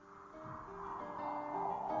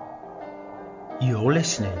You're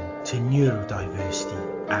listening to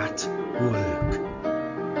Neurodiversity at Work.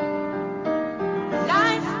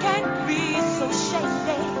 Life can be so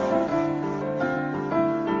shady.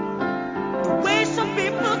 The way some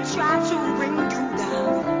people try to bring you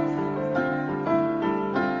down.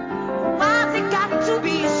 Why's it got to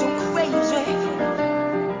be so crazy?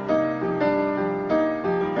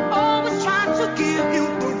 Always trying to give you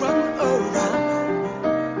the run around.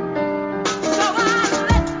 So I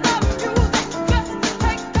let the music just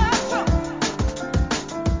take control.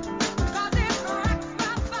 'Cause it rocks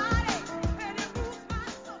my body and it moves my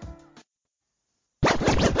soul.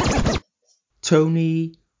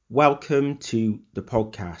 Tony, welcome to the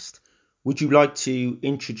podcast. Would you like to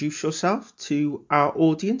introduce yourself to our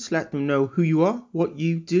audience? Let them know who you are, what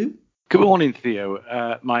you do. Good morning,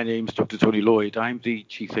 Theo. My name's Dr. Tony Lloyd. I'm the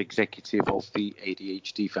Chief Executive of the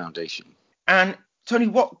ADHD Foundation. And Tony,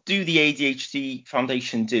 what do the ADHD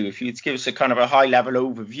Foundation do? If you'd give us a kind of a high-level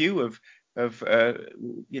overview of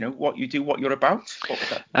what you do, what you're about. What would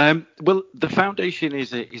that? Well, the foundation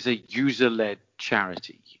is a user-led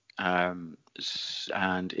charity, and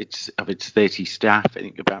it's of its 30 staff. I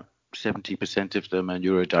think about 70% of them are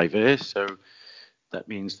neurodiverse. So that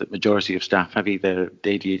means that majority of staff have either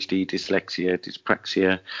ADHD, dyslexia,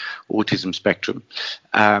 dyspraxia, autism spectrum.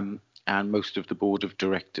 And most of the board of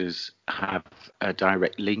directors have a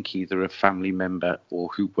direct link, either a family member or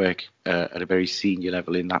who work at a very senior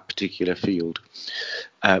level in that particular field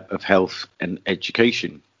of health and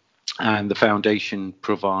education. And the foundation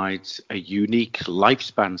provides a unique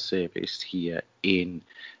lifespan service here in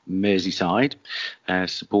Merseyside,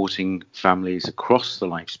 supporting families across the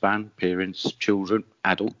lifespan, parents, children,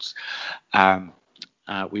 adults.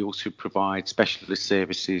 We also provide specialist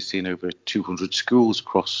services in over 200 schools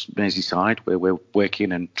across Merseyside, where we're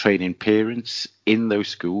working and training parents in those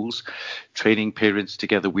schools, training parents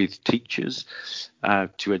together with teachers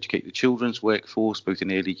to educate the children's workforce, both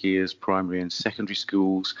in early years, primary and secondary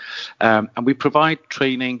schools. And we provide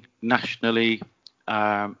training nationally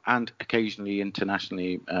and occasionally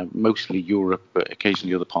internationally, mostly Europe, but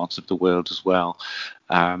occasionally other parts of the world as well.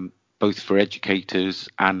 Both for educators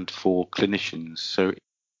and for clinicians. So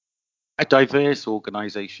a diverse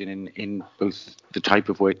organisation in both the type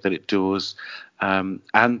of work that it does and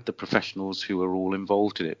the professionals who are all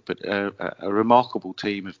involved in it. But a remarkable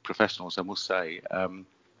team of professionals, I must say,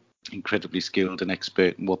 incredibly skilled and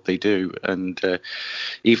expert in what they do. And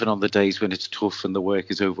even on the days when it's tough and the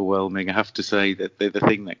work is overwhelming, I have to say that they're the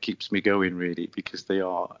thing that keeps me going, really, because they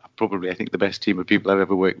are probably, I think, the best team of people I've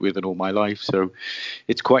ever worked with in all my life. So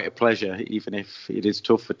it's quite a pleasure, even if it is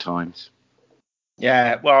tough at times.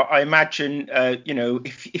 Yeah, well, I imagine,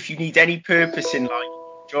 if you need any purpose in life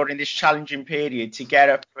during this challenging period to get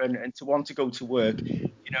up and to want to go to work,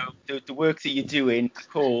 the work that you're doing, of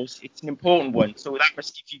course, it's an important one. So that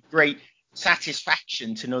must give you great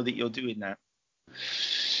satisfaction to know that you're doing that.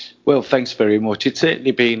 Well, thanks very much. It's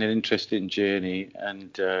certainly been an interesting journey,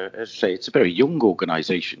 and as I say, it's a very young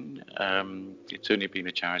organisation. It's only been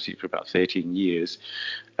a charity for about 13 years.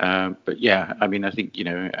 But yeah, I mean, I think,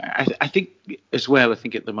 I think as well, I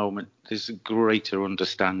think at the moment there's a greater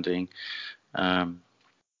understanding and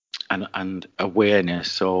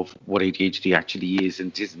awareness of what ADHD actually is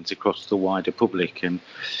and isn't across the wider public. And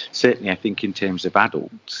certainly, I think in terms of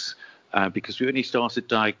adults, because we only started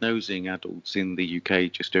diagnosing adults in the UK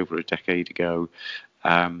just over a decade ago.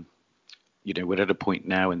 We're at a point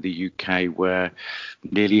now in the UK where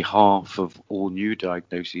nearly half of all new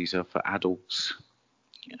diagnoses are for adults,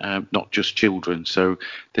 not just children. So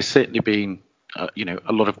there's certainly been, a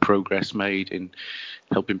lot of progress made in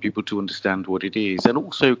helping people to understand what it is, and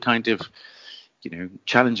also kind of,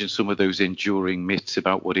 challenging some of those enduring myths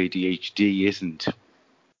about what ADHD isn't.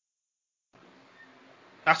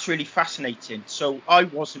 That's really fascinating. So I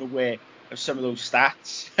wasn't aware of some of those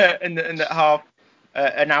stats, and that half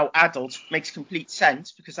are now adults makes complete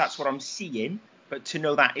sense because that's what I'm seeing. But to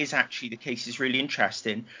know that is actually the case is really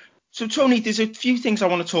interesting. So Tony, there's a few things I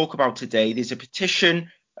want to talk about today. There's a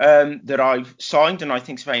petition that I've signed and I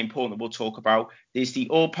think is very important that we'll talk about. There's the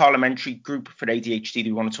All Parliamentary Group for ADHD that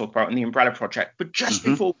we want to talk about and the Umbrella Project. But just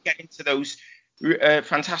before we get into those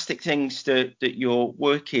fantastic things that you're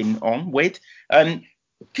working on with,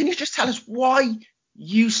 can you just tell us why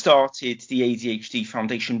you started the ADHD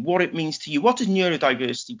Foundation, what it means to you? What does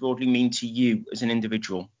neurodiversity broadly mean to you as an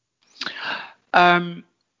individual?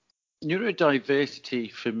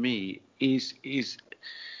 Neurodiversity for me is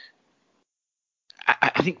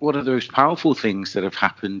I think one of the most powerful things that have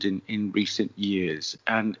happened in recent years,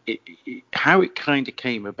 and how it kind of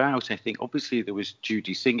came about. I think obviously there was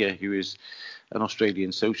Judy Singer, who is an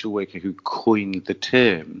Australian social worker who coined the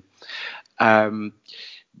term.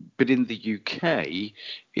 But in the UK,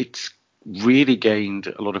 it's really gained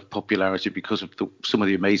a lot of popularity because of some of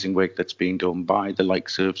the amazing work that's being done by the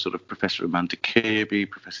likes of sort of Professor Amanda Kirby,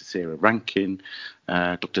 Professor Sarah Rankin,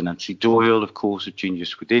 Dr. Nancy Doyle, of course, of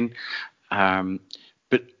Genius Within.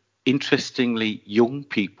 But interestingly, young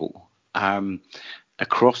people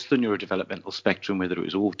across the neurodevelopmental spectrum, whether it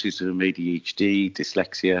was autism, ADHD,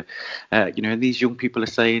 dyslexia, and these young people are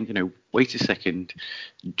saying, wait a second,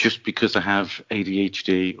 just because I have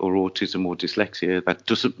ADHD or autism or dyslexia, that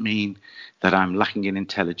doesn't mean that I'm lacking in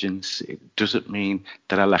intelligence. It doesn't mean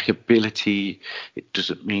that I lack ability. It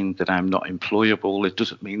doesn't mean that I'm not employable. It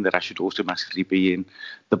doesn't mean that I should automatically be in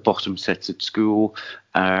the bottom sets at school.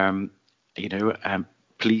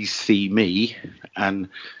 Please see me and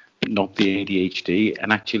not the ADHD,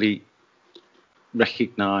 and actually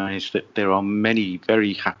recognize that there are many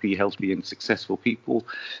very happy, healthy and successful people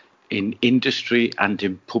in industry and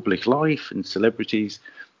in public life and celebrities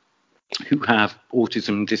who have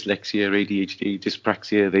autism, dyslexia, ADHD,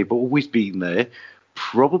 dyspraxia. They've always been there,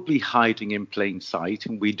 probably hiding in plain sight,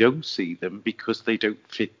 and we don't see them because they don't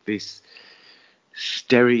fit this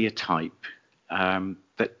stereotype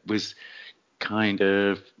that was kind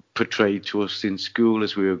of portrayed to us in school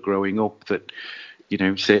as we were growing up, that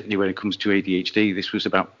certainly when it comes to ADHD, this was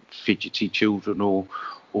about fidgety children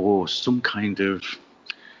or some kind of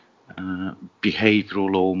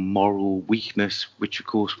behavioural or moral weakness, which of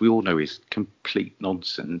course we all know is complete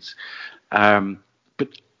nonsense. But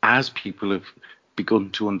as people have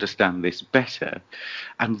begun to understand this better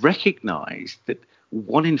and recognise that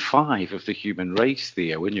 1 in 5 of the human race,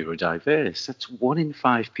 Theo, are neurodiverse. That's 1 in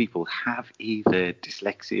 5 people have either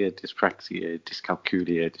dyslexia, dyspraxia,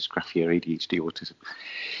 dyscalculia, dysgraphia, ADHD, autism.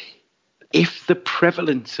 If the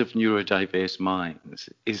prevalence of neurodiverse minds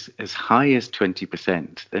is as high as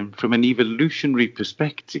 20%, then from an evolutionary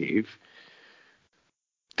perspective,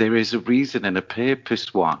 there is a reason and a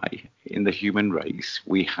purpose why in the human race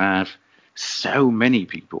we have so many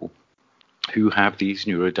people who have these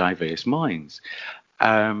neurodiverse minds.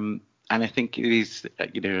 And I think it is,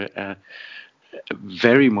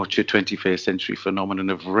 very much a 21st century phenomenon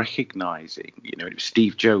of recognizing, it was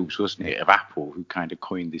Steve Jobs, wasn't it, of Apple, who kind of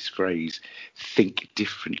coined this phrase, think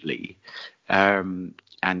differently. And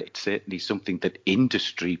it's certainly something that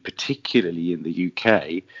industry, particularly in the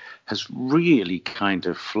UK, has really kind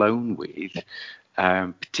of flown with,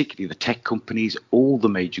 particularly the tech companies, all the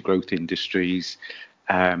major growth industries,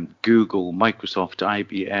 Google, Microsoft,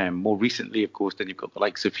 IBM. More recently, of course, then you've got the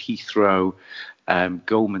likes of Heathrow,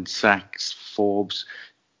 Goldman Sachs, Forbes,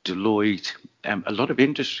 Deloitte, a lot of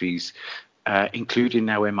industries, including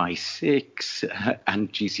now MI6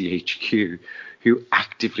 and GCHQ, who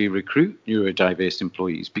actively recruit neurodiverse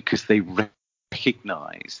employees because they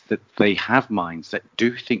recognize that they have minds that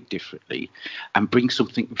do think differently and bring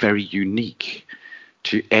something very unique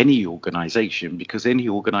to any organization, because any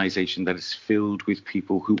organization that is filled with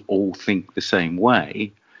people who all think the same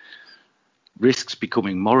way risks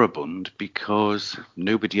becoming moribund because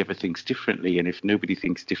nobody ever thinks differently. And if nobody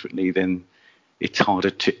thinks differently, then it's harder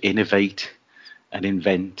to innovate and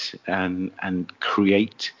invent and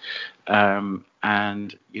create. And,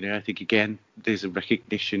 I think, again, there's a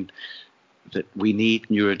recognition that we need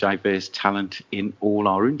neurodiverse talent in all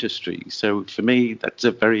our industries. So for me, that's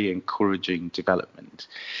a very encouraging development.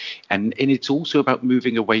 And it's also about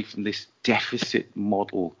moving away from this deficit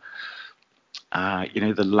model.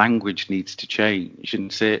 The language needs to change.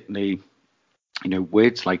 And certainly,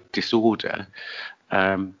 words like disorder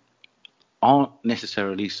aren't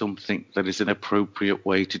necessarily something that is an appropriate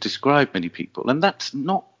way to describe many people. And that's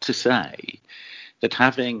not to say that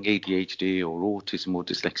having ADHD or autism or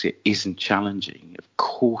dyslexia isn't challenging. Of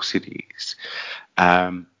course it is.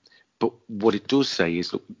 But what it does say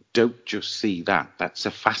is, look, don't just see that. That's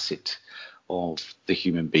a facet of the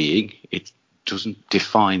human being. It doesn't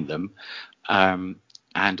define them.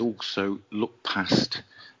 And also look past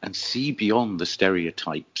and see beyond the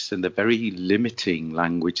stereotypes and the very limiting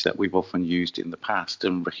language that we've often used in the past,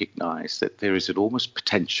 and recognise that there is enormous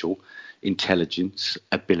potential, intelligence,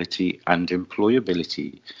 ability and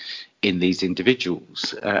employability in these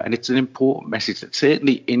individuals. And it's an important message that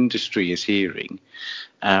certainly industry is hearing.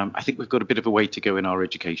 I think we've got a bit of a way to go in our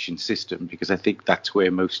education system, because I think that's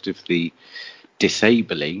where most of the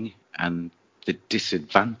disabling and the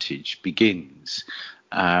disadvantage begins,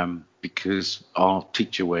 because our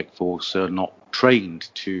teacher workforce are not trained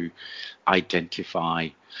to identify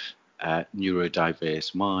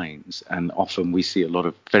neurodiverse minds, and often we see a lot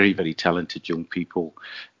of very, very talented young people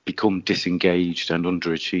become disengaged and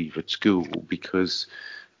underachieve at school because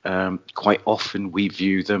quite often we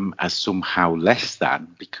view them as somehow less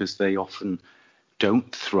than because they often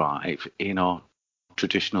don't thrive in our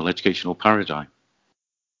traditional educational paradigm.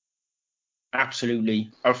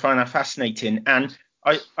 Absolutely. I find that fascinating. And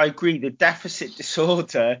I agree, the deficit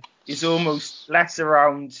disorder is almost less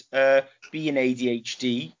around being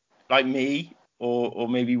ADHD, like me, or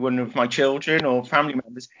maybe one of my children or family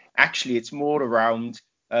members. Actually, it's more around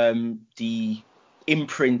the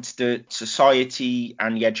imprint that society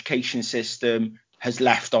and the education system has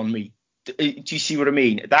left on me. Do you see what I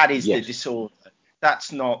mean? That is the Yes. disorder.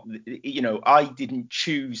 That's not, I didn't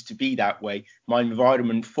choose to be that way. My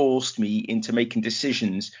environment forced me into making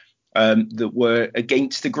decisions that were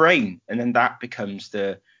against the grain. And then that becomes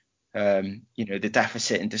the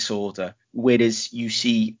deficit and disorder. Whereas you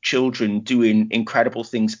see children doing incredible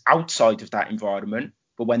things outside of that environment,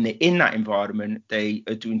 but when they're in that environment, they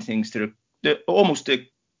are doing things that are almost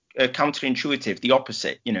counterintuitive, the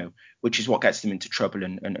opposite, which is what gets them into trouble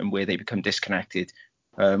and where they become disconnected.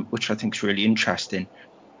 Which I think is really interesting.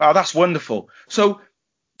 Oh, that's wonderful. So,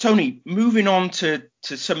 Tony, moving on to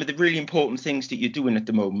some of the really important things that you're doing at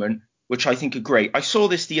the moment, which I think are great. I saw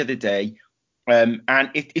this the other day, and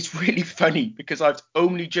it's really funny because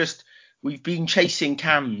we've been chasing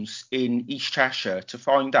CAMHS in East Cheshire to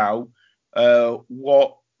find out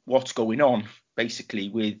what's going on, basically,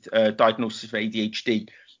 with diagnosis of ADHD.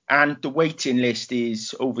 And the waiting list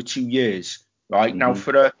is over 2 years, right? Mm-hmm. Now,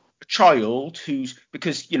 for a child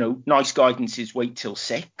because nice guidance is wait till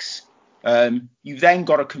 6, you then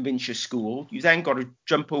got to convince your school, you then got to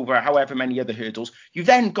jump over however many other hurdles, you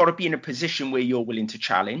then got to be in a position where you're willing to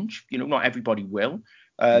challenge. Not everybody will.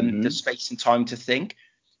 There's space and time to think.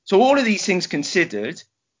 So all of these things considered,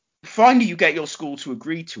 finally you get your school to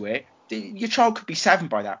agree to it. Your child could be 7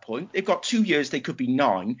 by that point. They've got 2 years, they could be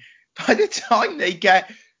 9. By the time they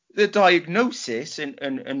get the diagnosis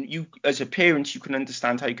and you as a parent, you can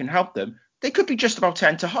understand how you can help them, they could be just about to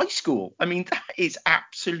enter high school. I mean, that is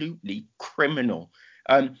absolutely criminal.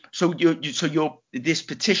 So this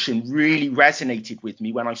petition really resonated with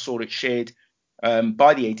me when I saw it shared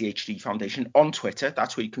by the ADHD Foundation on Twitter.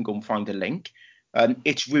 That's where you can go and find a link.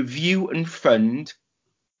 It's review and fund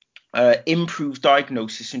improved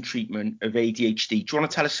diagnosis and treatment of ADHD. Do you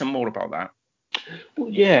want to tell us some more about that? Well,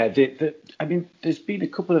 yeah, there's been a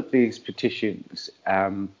couple of these petitions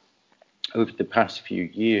over the past few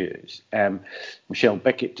years. Michelle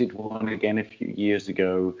Beckett did one again a few years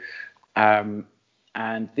ago,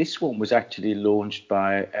 and this one was actually launched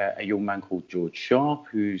by a young man called George Sharp,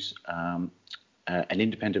 who's an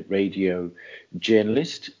independent radio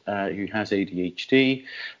journalist who has ADHD,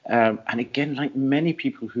 and again, like many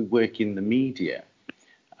people who work in the media,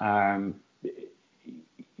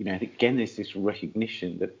 again, there's this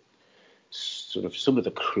recognition that sort of some of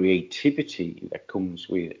the creativity that comes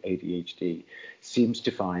with ADHD seems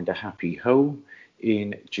to find a happy home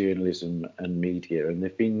in journalism and media. And there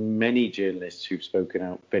have been many journalists who've spoken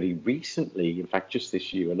out very recently. In fact, just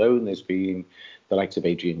this year alone, there's been the likes of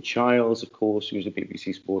Adrian Chiles, of course, who's a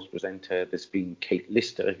BBC Sports presenter. There's been Kate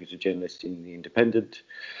Lister, who's a journalist in The Independent.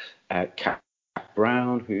 Kat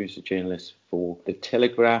Brown, who's a journalist for The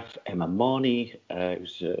Telegraph. Emma Marnie,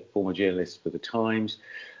 who's a former journalist for The Times.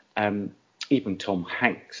 Even Tom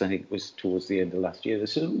Hanks, I think, was towards the end of last year.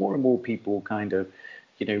 There's more and more people kind of,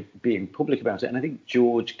 being public about it. And I think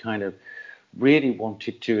George kind of really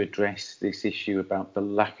wanted to address this issue about the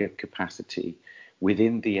lack of capacity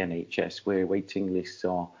within the NHS, where waiting lists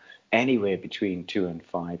are anywhere between 2 and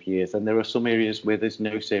 5 years. And there are some areas where there's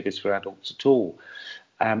no service for adults at all.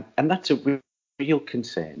 And that's a real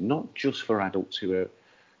concern, not just for adults who are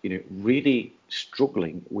really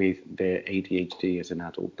struggling with their ADHD as an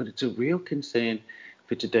adult, but it's a real concern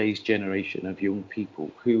for today's generation of young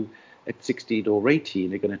people who at 16 or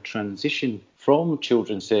 18 are going to transition from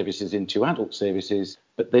children's services into adult services,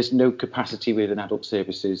 but there's no capacity within adult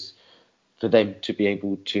services for them to be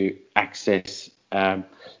able to access,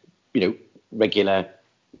 regular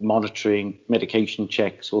monitoring, medication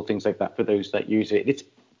checks or things like that for those that use it. It's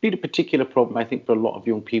been a particular problem, I think, for a lot of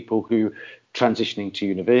young people who transitioning to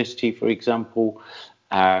university, for example,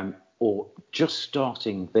 or just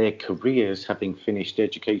starting their careers, having finished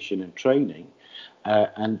education and training.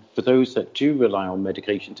 And for those that do rely on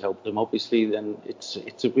medication to help them, obviously, then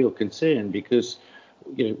it's a real concern because,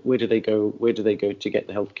 where do they go? Where do they go to get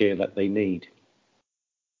the healthcare that they need?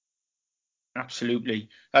 Absolutely.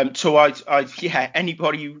 So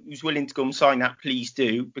anybody who's willing to go and sign that, please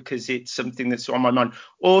do, because it's something that's on my mind.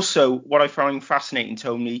 Also, what I find fascinating,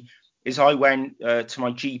 Tony, is I went to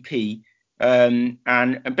my GP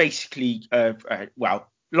and basically,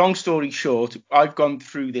 long story short, I've gone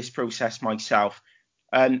through this process myself.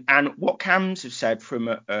 And what CAMS have said from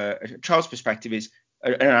a child's perspective is,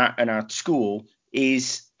 in our school,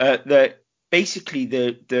 is that basically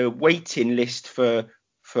the waiting list for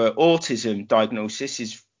autism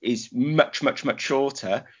diagnosis is much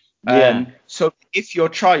shorter. Yeah. So if your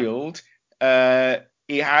child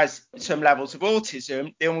he has some levels of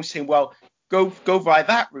autism, they almost say, well, go via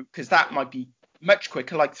that route because that might be much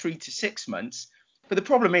quicker, like 3 to 6 months. But the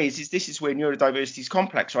problem is this is where neurodiversity is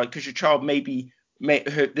complex, right? Because your child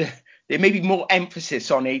there may be more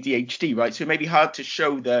emphasis on ADHD, right? So it may be hard to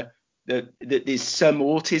show that there's some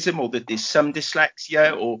autism or that there's some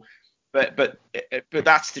dyslexia, but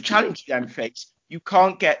that's the challenge you then face. You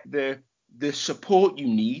can't get the support you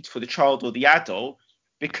need for the child or the adult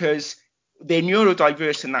because they're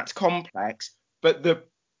neurodiverse and that's complex. But the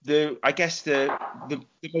I guess the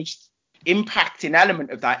most impacting element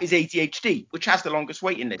of that is ADHD, which has the longest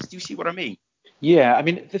waiting list. Do you see what I mean? Yeah, I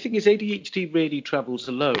mean, the thing is, ADHD really travels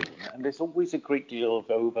alone, and there's always a great deal of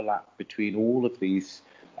overlap between all of these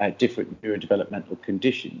different neurodevelopmental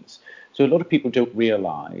conditions. So a lot of people don't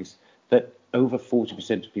realize that over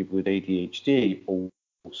 40% of people with ADHD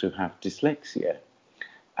also have dyslexia.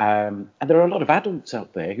 And there are a lot of adults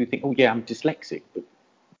out there who think, oh, yeah, I'm dyslexic, but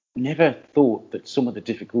never thought that some of the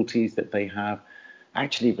difficulties that they have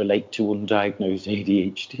actually relate to undiagnosed Yeah,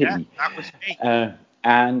 ADHD. that was me.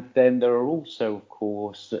 And then there are also, of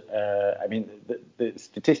course, I mean, the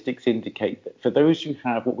statistics indicate that for those who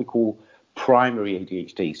have what we call primary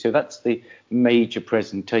ADHD, so that's the major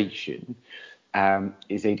presentation,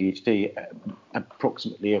 is ADHD,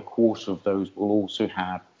 approximately a quarter of those will also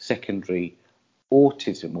have secondary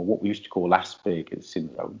autism, or what we used to call Asperger's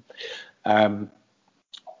syndrome.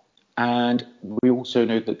 And we also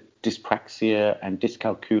know that dyspraxia and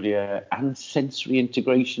dyscalculia and sensory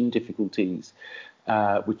integration difficulties,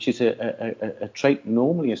 which is a trait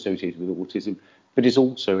normally associated with autism, but is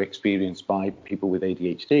also experienced by people with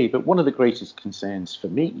ADHD. But one of the greatest concerns for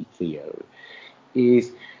me, Theo,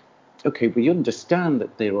 is, okay, we understand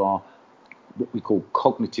that there are what we call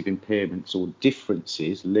cognitive impairments or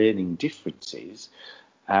differences, learning differences,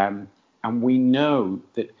 and we know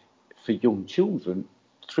that for young children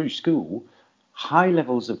through school, high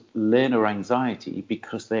levels of learner anxiety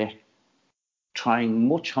because they're trying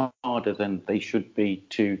much harder than they should be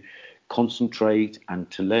to concentrate and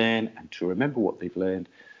to learn and to remember what they've learned.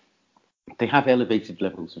 They have elevated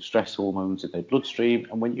levels of stress hormones in their bloodstream,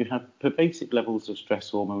 and when you have pervasive levels of stress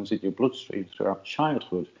hormones in your bloodstream throughout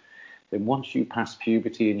childhood, then once you pass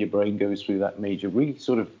puberty and your brain goes through that major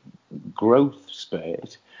sort of growth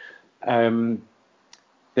spurt,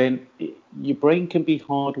 then your brain can be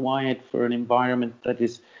hardwired for an environment that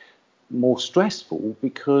is more stressful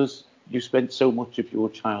because you spent so much of your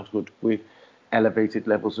childhood with elevated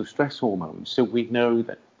levels of stress hormones. So we know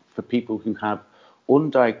that for people who have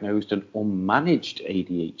undiagnosed and unmanaged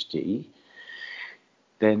ADHD,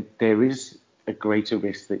 then there is a greater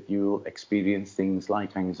risk that you'll experience things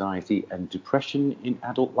like anxiety and depression in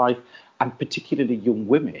adult life, and particularly young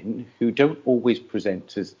women who don't always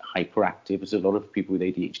present as hyperactive, as a lot of people with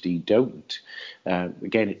ADHD don't.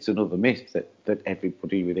 Again, it's another myth that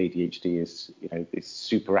everybody with ADHD is, this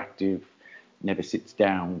super active, never sits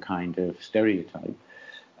down kind of stereotype.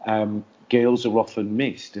 Girls are often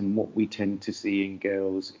missed, and what we tend to see in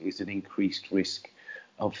girls is an increased risk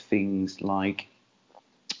of things like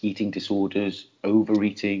eating disorders,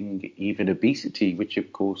 overeating, even obesity, which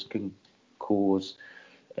of course can cause,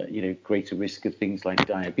 greater risk of things like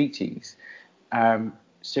diabetes.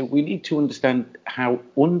 So we need to understand how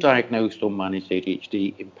undiagnosed or managed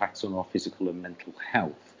ADHD impacts on our physical and mental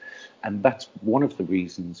health. And that's one of the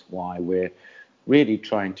reasons why we're really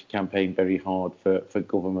trying to campaign very hard for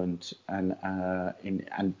government and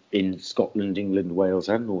in Scotland, England, Wales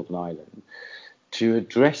and Northern Ireland to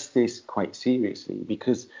address this quite seriously,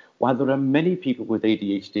 because while there are many people with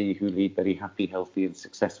ADHD who lead very happy, healthy and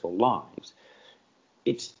successful lives,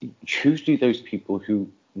 it's usually those people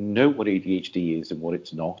who know what ADHD is and what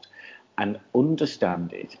it's not, and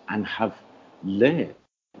understand it and have learned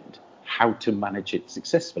how to manage it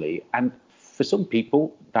successfully. And for some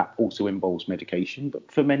people, that also involves medication,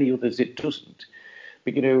 but for many others, it doesn't.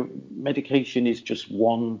 But, medication is just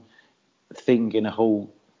one thing in a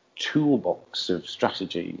whole toolbox of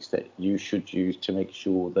strategies that you should use to make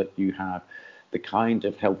sure that you have the kind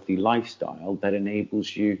of healthy lifestyle that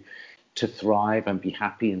enables you to thrive and be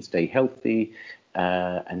happy and stay healthy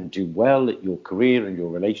and do well at your career and your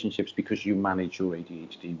relationships because you manage your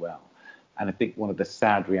ADHD well. And I think one of the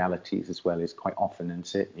sad realities as well is quite often, and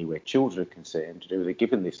certainly where children are concerned, they're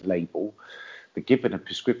given this label, they're given a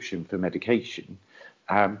prescription for medication,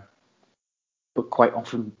 but quite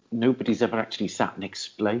often nobody's ever actually sat and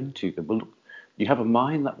explained to them, well, look, you have a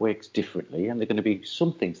mind that works differently, and there are going to be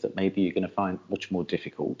some things that maybe you're going to find much more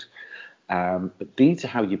difficult. But these are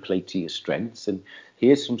how you play to your strengths, and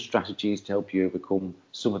here's some strategies to help you overcome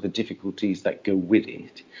some of the difficulties that go with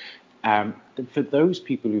it. For those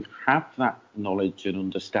people who have that knowledge and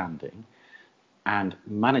understanding and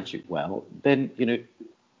manage it well, then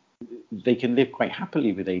they can live quite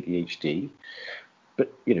happily with ADHD.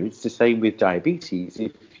 But it's the same with diabetes.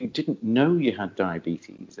 If you didn't know you had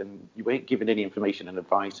diabetes and you weren't given any information and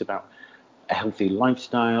advice about a healthy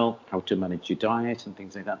lifestyle, how to manage your diet and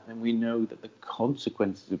things like that, then we know that the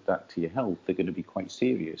consequences of that to your health are going to be quite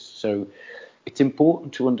serious. So it's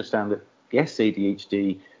important to understand that, yes,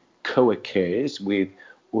 ADHD co-occurs with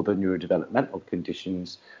other neurodevelopmental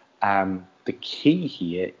conditions. The key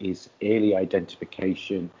here is early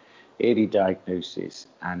identification, early diagnosis,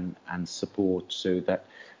 and support, so that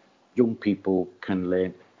young people can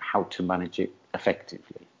learn how to manage it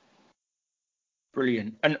effectively.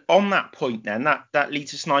 Brilliant. And on that point then, that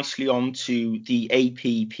leads us nicely on to the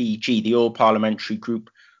APPG, the All Parliamentary Group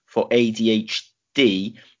for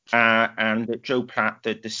ADHD, and Joe Platt,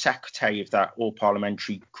 the secretary of that All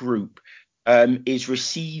Parliamentary Group, is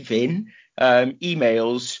receiving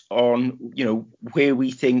emails on, where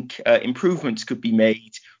we think improvements could be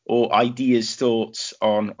made, or ideas, thoughts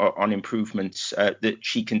on improvements that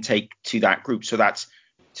she can take to that group. So that's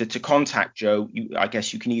to contact Joe. I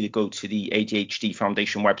guess you can either go to the ADHD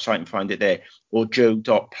Foundation website and find it there, or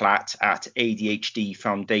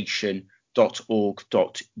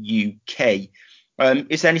joe.platt@adhdfoundation.org.uk.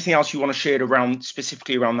 Is there anything else you want to share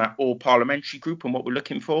specifically around that All Parliamentary Group and what we're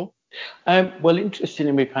looking for? Well,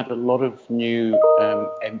 interestingly, we've had a lot of new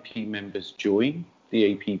MP members join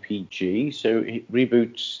the APPG, so it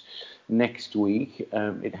reboots next week.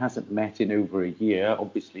 It hasn't met in over a year,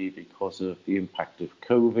 obviously because of the impact of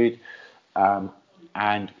COVID.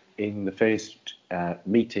 And in the first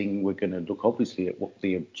meeting, we're going to look obviously at what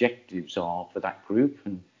the objectives are for that group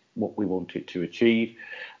and what we want it to achieve.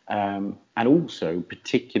 And also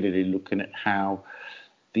particularly looking at how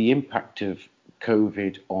the impact of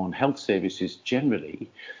COVID on health services generally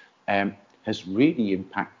has really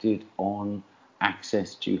impacted on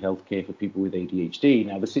access to healthcare for people with ADHD.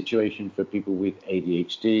 Now, the situation for people with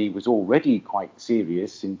ADHD was already quite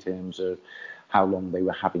serious in terms of how long they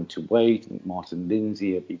were having to wait. I think Martin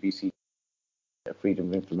Lindsay, a BBC Freedom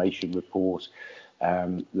of Information report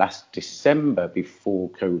last December before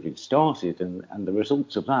COVID started, and the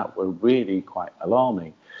results of that were really quite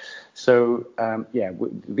alarming. So,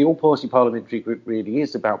 the All-Party Parliamentary Group really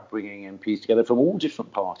is about bringing MPs together from all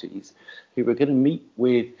different parties who are going to meet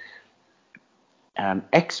with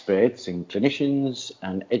experts and clinicians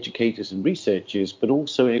and educators and researchers, but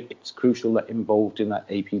also it's crucial that involved in that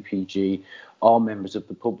APPG are members of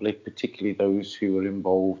the public, particularly those who are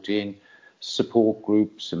involved in support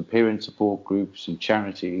groups and parent support groups and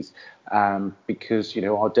charities, because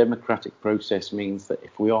our democratic process means that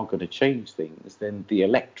if we are going to change things, then the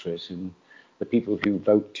electorate and the people who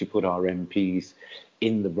vote to put our MPs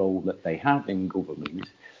in the role that they have in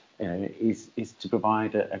government is to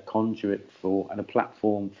provide a conduit for and a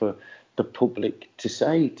platform for the public to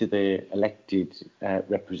say to their elected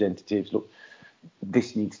representatives, look,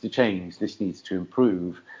 this needs to change, this needs to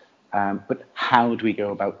improve. But how do we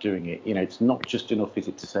go about doing it? It's not just enough, is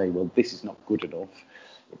it, to say, well, this is not good enough.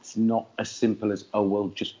 It's not as simple as, oh, well,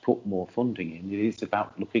 just put more funding in. It is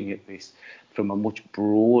about looking at this from a much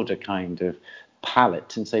broader kind of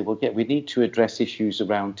palette and say, well, yeah, we need to address issues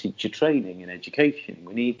around teacher training and education.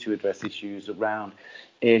 We need to address issues around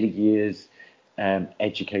early years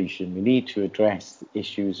education. We need to address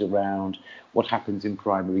issues around what happens in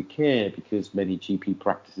primary care, because many GP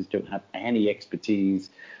practices don't have any expertise.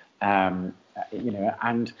 And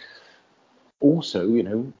also,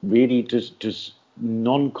 really does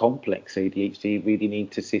non-complex ADHD really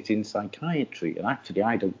need to sit in psychiatry? And actually,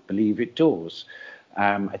 I don't believe it does.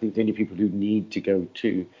 I think the only people who need to go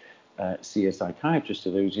to see a psychiatrist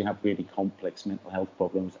are those who have really complex mental health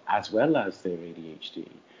problems as well as their ADHD.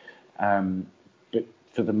 But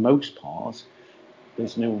for the most part,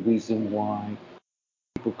 there's no reason why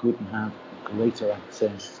people couldn't have greater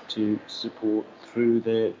access to support through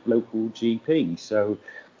their local GP. So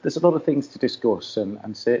there's a lot of things to discuss,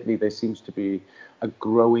 and certainly there seems to be a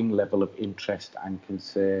growing level of interest and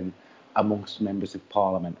concern amongst members of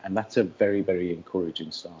Parliament, and that's a very, very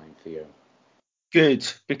encouraging sign, Theo. Good,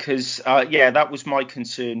 because that was my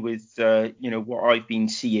concern with what I've been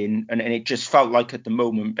seeing, and it just felt like at the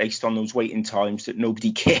moment, based on those waiting times, that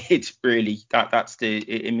nobody cared really. That's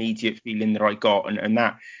the immediate feeling that I got, and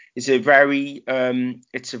that is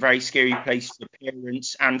it's a very scary place for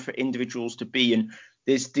parents and for individuals to be. And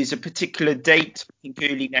there's a particular date, I think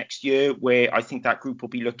early next year, where I think that group will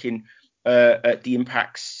be looking at the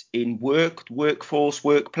impacts in workforce,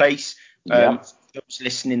 workplace. Yeah. Those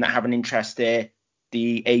listening that have an interest there,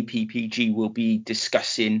 the APPG will be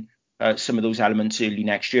discussing some of those elements early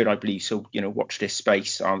next year, I believe. So, watch this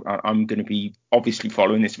space. I'm going to be obviously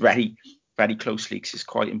following this very, very closely because it's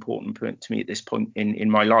quite important to me at this point in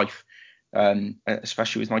my life,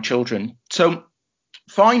 especially with my children. So,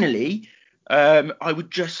 finally, I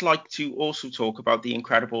would just like to also talk about the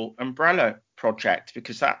Incredible Umbrella Project,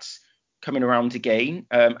 because that's coming around again.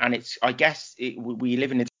 And we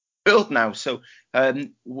live in a world now. So,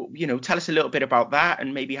 tell us a little bit about that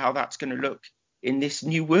and maybe how that's going to look in this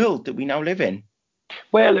new world that we now live in.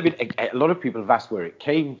 Well, I mean, a lot of people have asked where it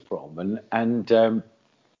came from, and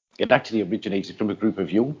it actually originated from a group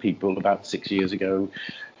of young people about 6 years ago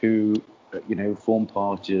who, formed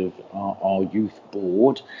part of our youth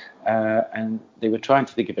board, and they were trying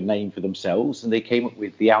to think of a name for themselves, and they came up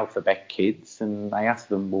with the Alphabet Kids, and I asked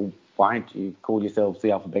them, well, why do you call yourselves the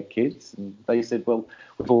Alphabet Kids? And they said, well,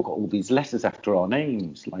 we've all got all these letters after our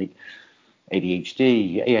names, like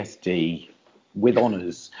ADHD, ASD, with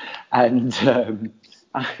honours. And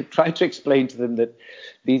I tried to explain to them that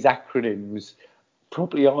these acronyms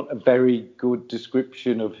probably aren't a very good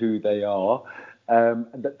description of who they are, and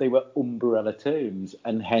that they were umbrella terms,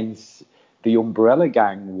 and hence the Umbrella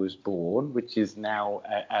Gang was born, which is now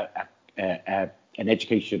an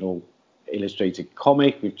educational illustrated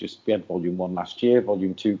comic. We had volume 1 last year.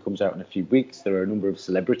 Volume 2 comes out in a few weeks. There are a number of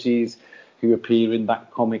celebrities who appear in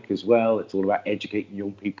that comic as well. It's all about educating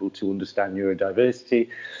young people to understand neurodiversity.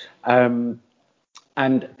 And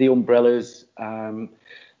the umbrellas,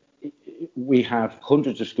 we have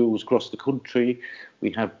hundreds of schools across the country.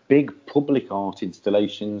 We have big public art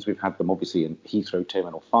installations. We've had them obviously in Heathrow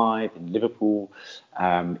Terminal 5, in Liverpool,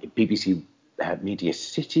 in BBC Media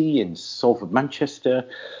City, in Salford, Manchester.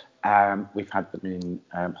 We've had them in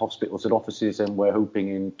hospitals and offices, and we're hoping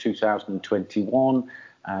in 2021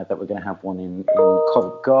 that we're going to have one in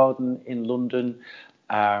Covent Garden in London,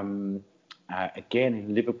 again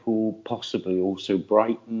in Liverpool, possibly also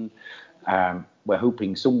Brighton. We're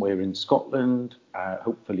hoping somewhere in Scotland,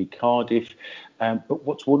 hopefully Cardiff. But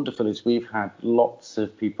what's wonderful is we've had lots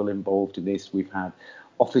of people involved in this. We've had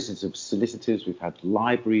offices of solicitors, we've had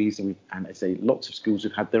libraries, and I say lots of schools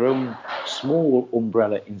have had their own small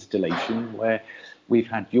umbrella installation where we've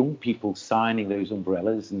had young people signing those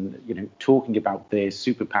umbrellas and talking about their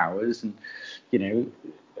superpowers and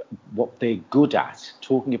what they're good at,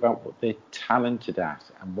 talking about what they're talented at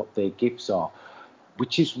and what their gifts are,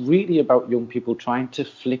 which is really about young people trying to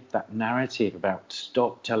flip that narrative about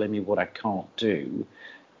stop telling me what I can't do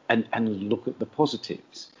and look at the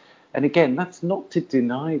positives. And again, that's not to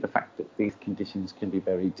deny the fact that these conditions can be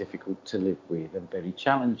very difficult to live with and very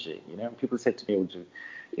challenging. People said to me,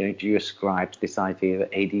 do you ascribe to this idea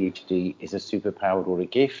that ADHD is a superpower or a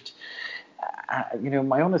gift?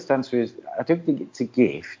 My honest answer is I don't think it's a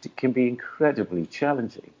gift. It can be incredibly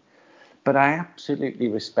challenging. But I absolutely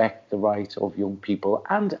respect the right of young people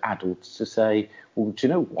and adults to say, well, do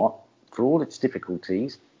you know what? For all its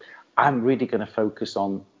difficulties, I'm really going to focus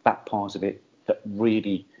on that part of it that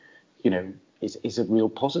really is a real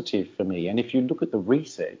positive for me. And if you look at the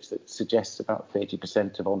research that suggests about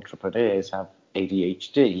 30% of entrepreneurs have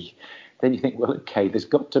ADHD, then you think, well, okay, there's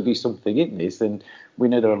got to be something in this. And we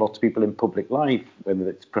know there are lots of people in public life, whether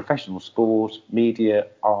it's professional sport, media,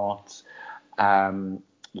 arts,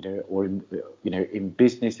 or in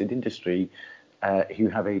business and industry, who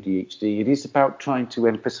have ADHD. It is about trying to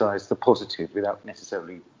emphasize the positive without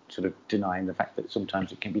necessarily sort of denying the fact that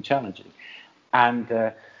sometimes it can be challenging. And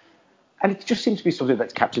it just seems to be something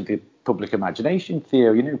that's captured the public imagination,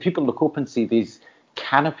 Theo. People look up and see these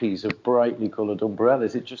canopies of brightly coloured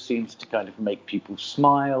umbrellas. It just seems to kind of make people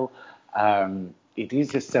smile. It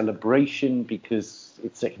is a celebration because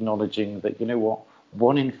it's acknowledging that,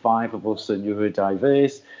 1 in 5 of us are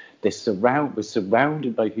neurodiverse. We're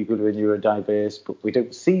surrounded by people who are neurodiverse, but we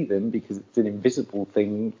don't see them because it's an invisible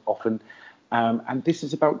thing often. And this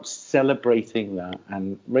is about celebrating that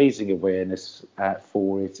and raising awareness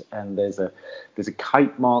for it. And there's a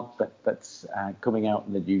kite mark that's coming out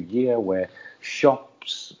in the new year where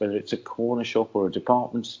shops, whether it's a corner shop or a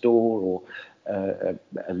department store or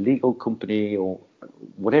a legal company or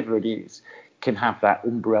whatever it is, can have that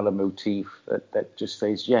umbrella motif that just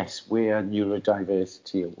says, yes, we are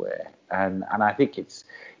neurodiversity aware. And I think it's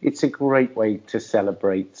a great way to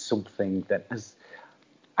celebrate something that has,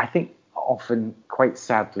 I think, often, quite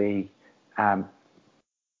sadly,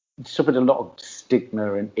 suffered a lot of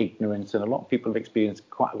stigma and ignorance, and a lot of people have experienced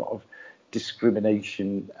quite a lot of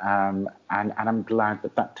discrimination, and I'm glad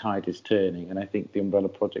that tide is turning. And I think the Umbrella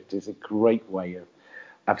Project is a great way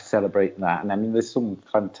of celebrating that. And I mean, there's some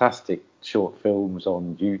fantastic short films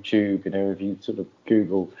on YouTube. You know, if you sort of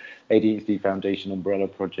Google ADHD Foundation Umbrella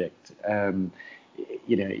Project,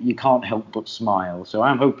 you know, you can't help but smile. So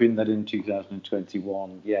I'm hoping that in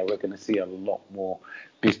 2021, we're going to see a lot more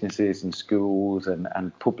businesses and schools and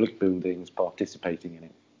public buildings participating in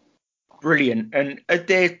it. Brilliant. And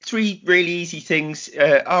there are three really easy things.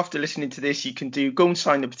 After listening to this, you can go and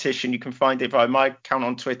sign the petition. You can find it via my account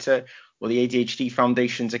on Twitter or the ADHD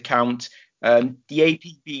Foundation's account. The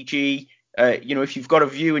APPG, you know, if you've got a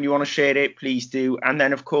view and you want to share it, please do. And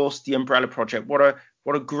then, of course, the Umbrella Project. What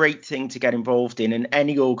a great thing to get involved in. And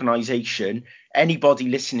any organisation, anybody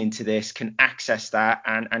listening to this can access that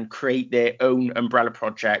and create their own Umbrella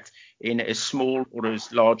Project in as small or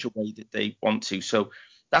as large a way that they want to. So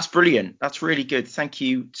that's brilliant. That's really good. Thank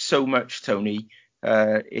you so much, Tony.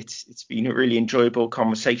 It's been a really enjoyable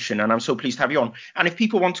conversation, and I'm so pleased to have you on. And if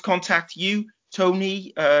people want to contact you,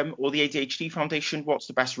 Tony, or the ADHD Foundation, what's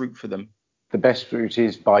the best route for them? The best route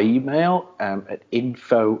is by email at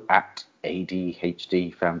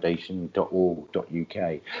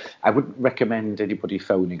info@adhdfoundation.org.uk. I wouldn't recommend anybody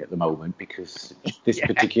phoning at the moment, because this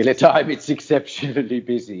particular time it's exceptionally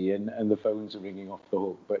busy and the phones are ringing off the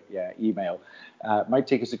hook. But email. Might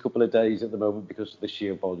take us a couple of days at the moment because of the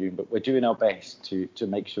sheer volume, but we're doing our best to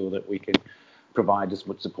make sure that we can provide as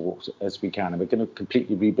much support as we can. And we're going to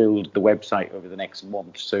completely rebuild the website over the next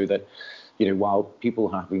month, so that, you know, while people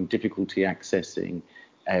are having difficulty accessing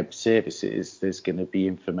services, there's going to be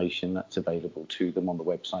information that's available to them on the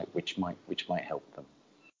website, which might help them.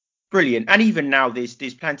 Brilliant. And even now, there's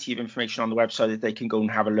plenty of information on the website that they can go and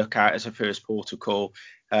have a look at as a first port of call.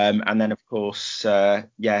 And then, of course, that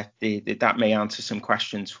may answer some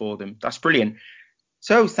questions for them. That's brilliant.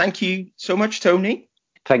 So thank you so much, Tony.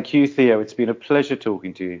 Thank you, Theo. It's been a pleasure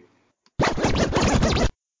talking to you.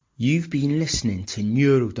 You've been listening to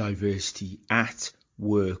Neurodiversity at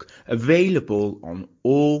Work, available on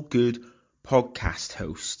all good podcast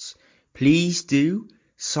hosts. Please do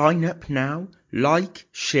sign up now, like,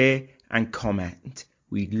 share and comment.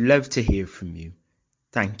 We'd love to hear from you.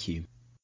 Thank you.